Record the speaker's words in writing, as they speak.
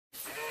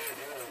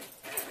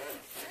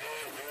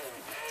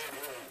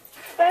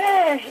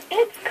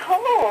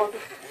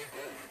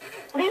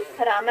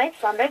out my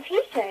Slumber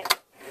t-shirt.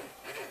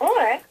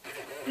 Or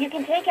you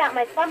can take out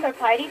my Slumber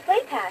Party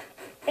Playpack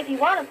if you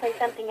want to play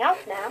something else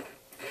now.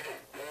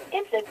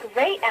 It's a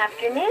great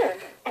afternoon,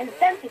 and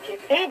since it's your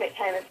favorite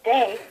time of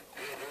day,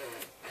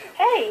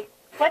 hey,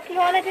 what do you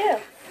want to do?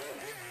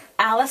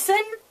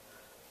 Allysen?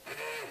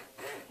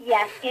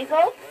 Yes,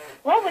 Giggles?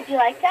 What would you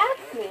like to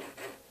ask me?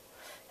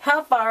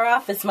 How far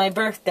off is my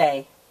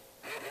birthday?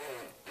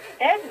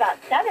 There's about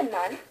 7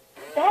 months.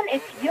 Then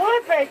it's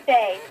your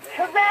birthday.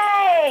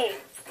 Hooray!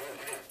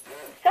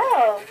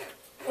 So,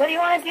 what do you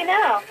want to do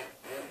now?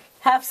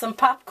 Have some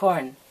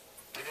popcorn.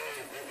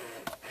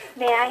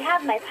 May I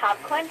have my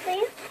popcorn,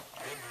 please?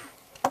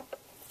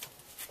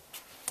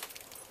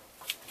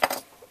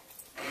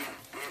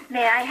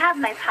 May I have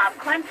my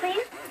popcorn,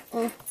 please?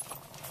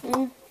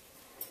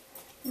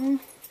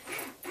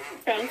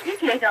 Thank you,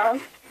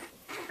 Giggles.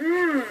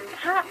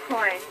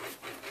 Popcorn.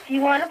 Do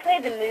you want to play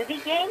the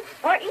movie game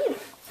or eat?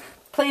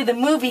 Play the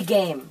movie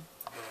game.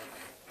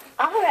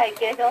 All right,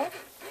 Giggles.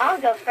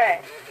 I'll go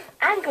first.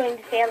 I'm going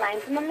to say a line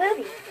from a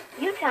movie.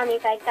 You tell me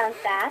if I sound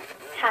sad,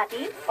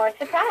 happy, or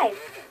surprised.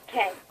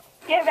 Okay,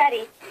 get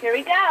ready. Here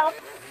we go.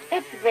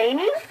 It's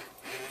raining?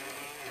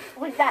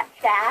 Was that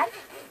sad,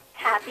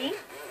 happy,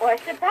 or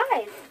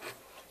surprised?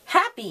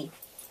 Happy.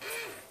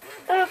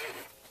 Oops,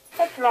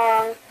 that's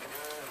wrong.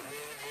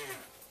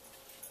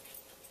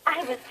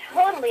 I was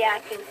totally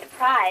acting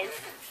surprised.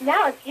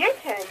 Now it's your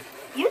turn.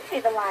 You say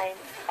the line.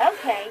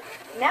 Okay,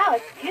 now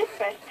it's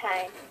toothbrush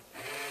time.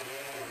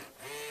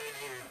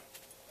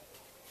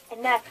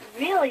 And that's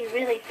really,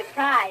 really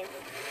surprised.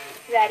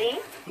 Ready?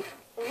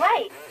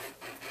 Light,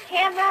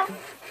 camera,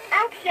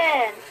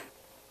 action!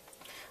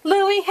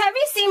 Louie, have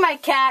you seen my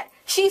cat?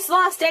 She's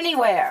lost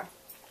anywhere.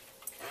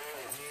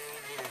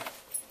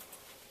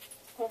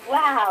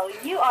 Wow,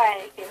 you are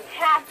a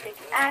fantastic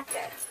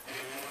actor.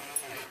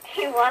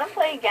 Do you want to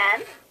play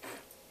again?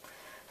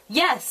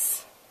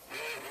 Yes.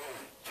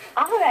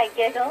 All right,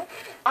 Giggles.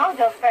 I'll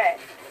go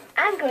first.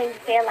 I'm going to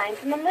say a line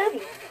from a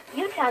movie.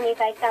 You tell me if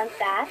I sound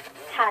sad,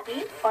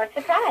 happy, or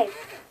surprised.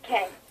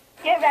 Okay,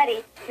 get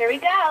ready. Here we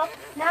go.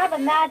 Now the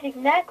magic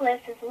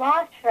necklace is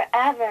lost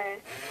forever.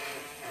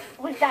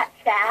 Was that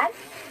sad,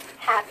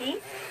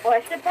 happy,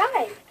 or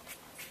surprised?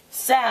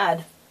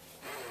 Sad.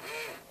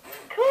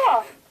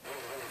 Cool.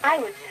 I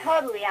was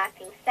totally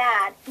acting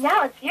sad.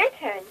 Now it's your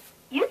turn.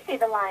 You say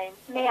the line.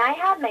 May I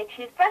have my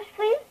toothbrush,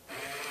 please?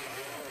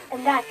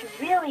 And that's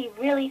really,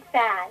 really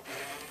sad.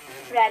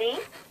 Ready?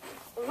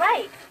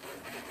 Light,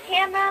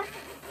 camera,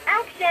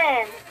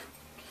 action!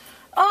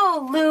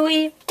 Oh,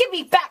 Louie, give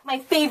me back my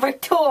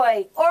favorite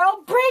toy, or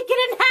I'll break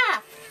it in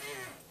half.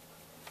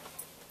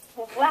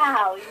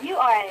 Wow, you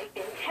are a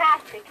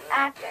fantastic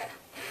actor.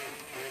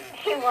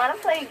 Do you want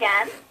to play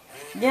again?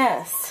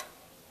 Yes.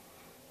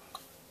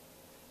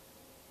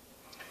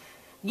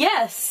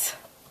 Yes.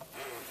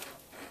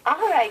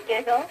 All right,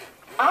 Giggles.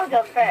 I'll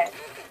go first.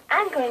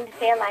 I'm going to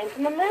say a line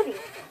from a movie.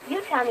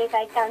 You tell me if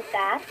I sound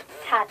sad,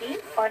 happy,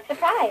 or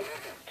surprised.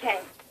 Okay,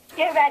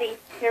 get ready.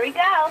 Here we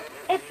go.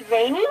 It's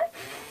raining?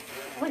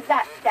 Was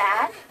that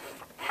sad,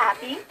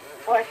 happy,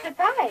 or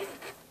surprised?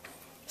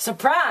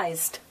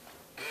 Surprised.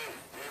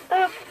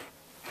 Oops,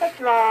 that's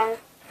wrong.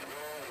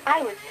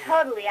 I was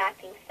totally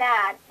acting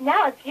sad.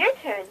 Now it's your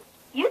turn.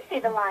 You say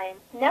the line.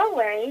 No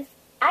worries.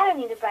 I don't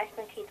need to brush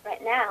my teeth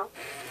right now.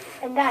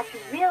 And that's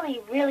really,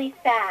 really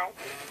sad.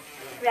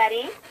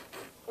 Ready?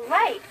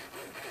 Light,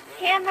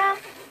 camera,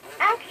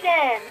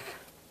 action!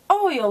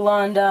 Oh,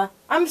 Yolanda,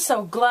 I'm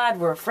so glad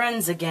we're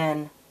friends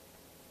again.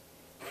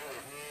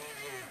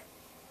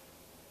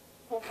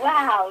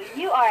 Wow,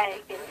 you are a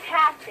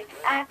fantastic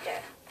actor.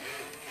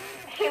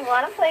 Do you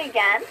want to play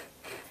again?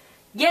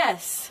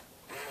 Yes.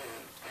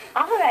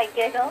 All right,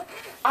 Giggles.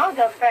 I'll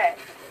go first.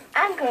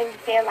 I'm going to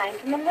say a line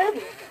from a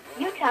movie.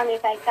 You tell me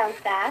if I sound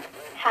sad,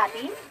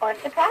 happy, or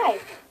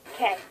surprised.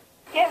 Okay,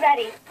 get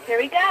ready. Here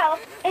we go.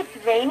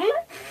 It's raining?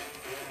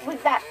 Was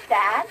that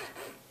sad,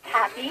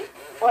 happy,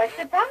 or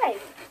surprised?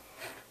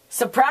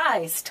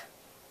 Surprised.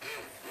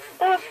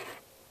 Oops,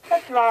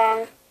 that's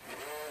wrong.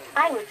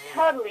 I was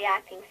totally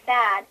acting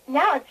sad.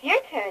 Now it's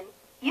your turn.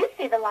 You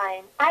say the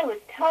line. I was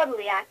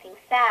totally acting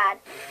sad.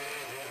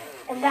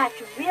 And that's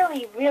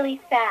really,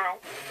 really sad.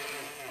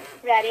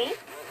 Ready?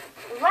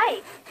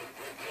 Light,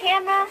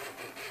 camera,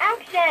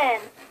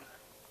 action!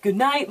 Good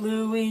night,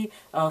 Louie.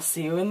 I'll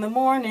see you in the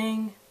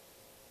morning.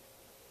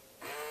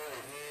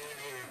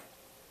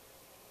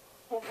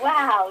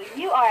 Wow,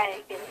 you are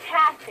a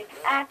fantastic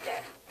actor.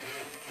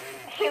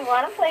 Do you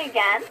want to play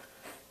again?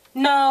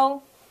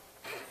 No.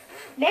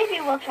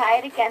 Maybe we'll try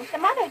it again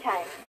some other time.